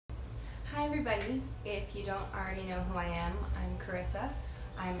Hi everybody, if you don't already know who I am, I'm Carissa.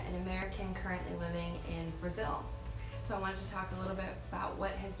 I'm an American currently living in Brazil. So I wanted to talk a little bit about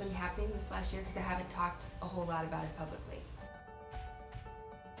what has been happening this last year because I haven't talked a whole lot about it publicly.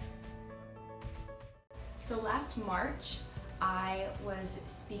 So last March, I was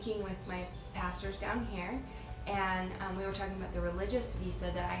speaking with my pastors down here, and we were talking about the religious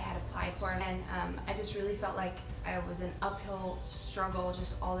visa that I had applied for, and I just really felt like I was an uphill struggle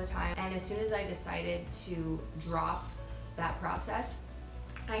just all the time. And as soon as I decided to drop that process,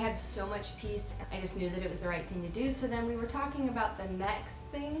 I had so much peace. I just knew that it was the right thing to do. So then we were talking about the next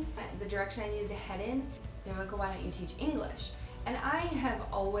thing, the direction I needed to head in. They were like, why don't you teach English? And I have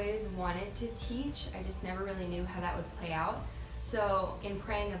always wanted to teach, I just never really knew how that would play out. So in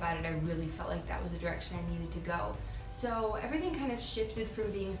praying about it, I really felt like that was the direction I needed to go. So everything kind of shifted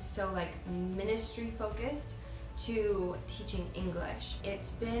from being so like ministry focused to teaching English. It's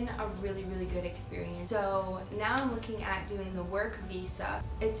been a really, really good experience. So now I'm looking at doing the work visa.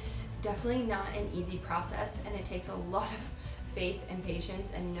 It's definitely not an easy process, and it takes a lot of faith and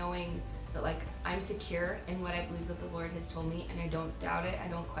patience and knowing that like I'm secure in what I believe that the Lord has told me, and I don't doubt it, I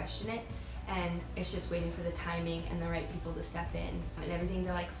don't question it. And it's just waiting for the timing and the right people to step in and everything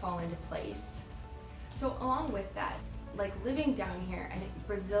to like fall into place. So along with that, like living down here, and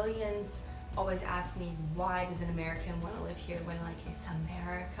Brazilians always ask me, why does an American want to live here when like it's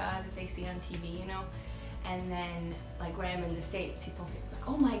America that they see on TV, you know? And then like when I'm in the States, people think like,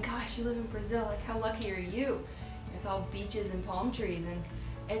 oh my gosh, you live in Brazil, like how lucky are you? It's all beaches and palm trees, and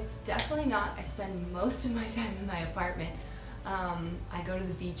it's definitely not. I spend most of my time in my apartment. I go to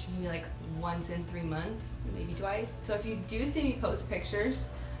the beach maybe like once in 3 months, maybe twice. So if you do see me post pictures,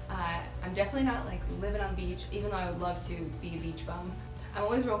 I'm definitely not like living on the beach, even though I would love to be a beach bum. I'm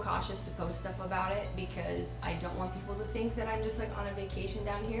always real cautious to post stuff about it because I don't want people to think that I'm just like on a vacation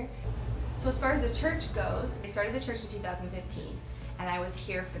down here. So as far as the church goes, I started the church in 2015, and I was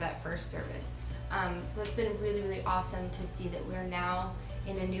here for that first service. So it's been really, really awesome to see that we're now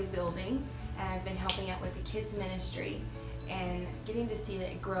in a new building, and I've been helping out with the kids ministry, and getting to see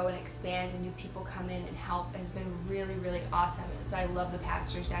it grow and expand and new people come in and help has been really, really awesome. So I love the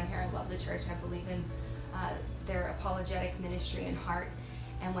pastors down here, I love the church, I believe in their apologetic ministry and heart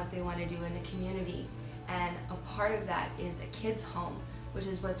and what they want to do in the community. And a part of that is a kids home, which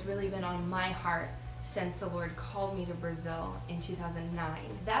is what's really been on my heart since the Lord called me to Brazil in 2009.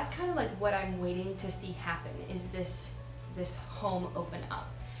 That's kind of like what I'm waiting to see happen, is this home open up.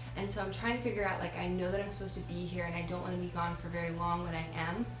 And so I'm trying to figure out, like, I know that I'm supposed to be here and I don't want to be gone for very long when I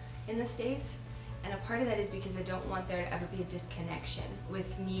am in the States. And a part of that is because I don't want there to ever be a disconnection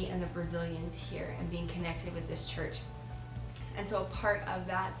with me and the Brazilians here and being connected with this church. And so a part of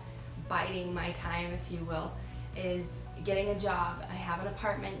that biding my time, if you will, is getting a job. I have an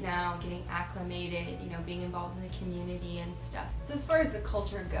apartment now, getting acclimated, you know, being involved in the community and stuff. So as far as the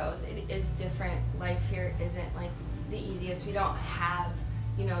culture goes, it is different. Life here isn't like the easiest. We don't have,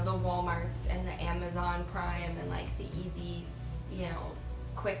 you know, the Walmarts and the Amazon Prime and like the easy, you know,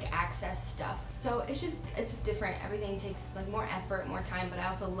 quick access stuff. So it's different. Everything takes like more effort, more time, but I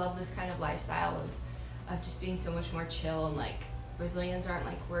also love this kind of lifestyle of just being so much more chill, and like Brazilians aren't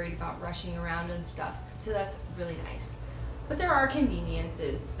like worried about rushing around and stuff. So that's really nice. But there are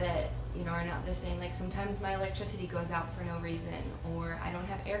conveniences that, you know, are not the same. Like sometimes my electricity goes out for no reason, or I don't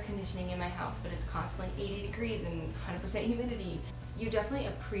have air conditioning in my house, but it's constantly 80 degrees and 100% humidity. You definitely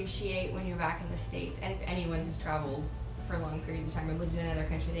appreciate when you're back in the States, and if anyone has traveled for long periods of time or lived in another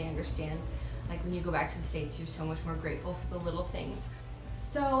country, they understand. Like when you go back to the States, you're so much more grateful for the little things.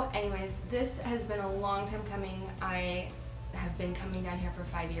 So anyways, this has been a long time coming. I have been coming down here for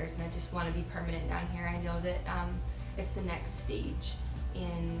 5 years, and I just want to be permanent down here. I know that it's the next stage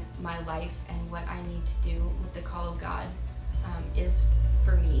in my life, and what I need to do with the call of God is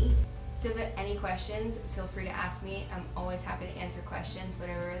for me. So if you have any questions, feel free to ask me. I'm always happy to answer questions,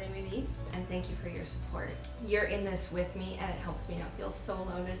 whatever they may be. And thank you for your support. You're in this with me, and it helps me not feel so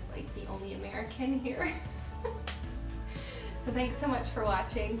alone as like the only American here. So thanks so much for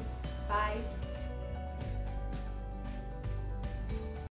watching. Bye.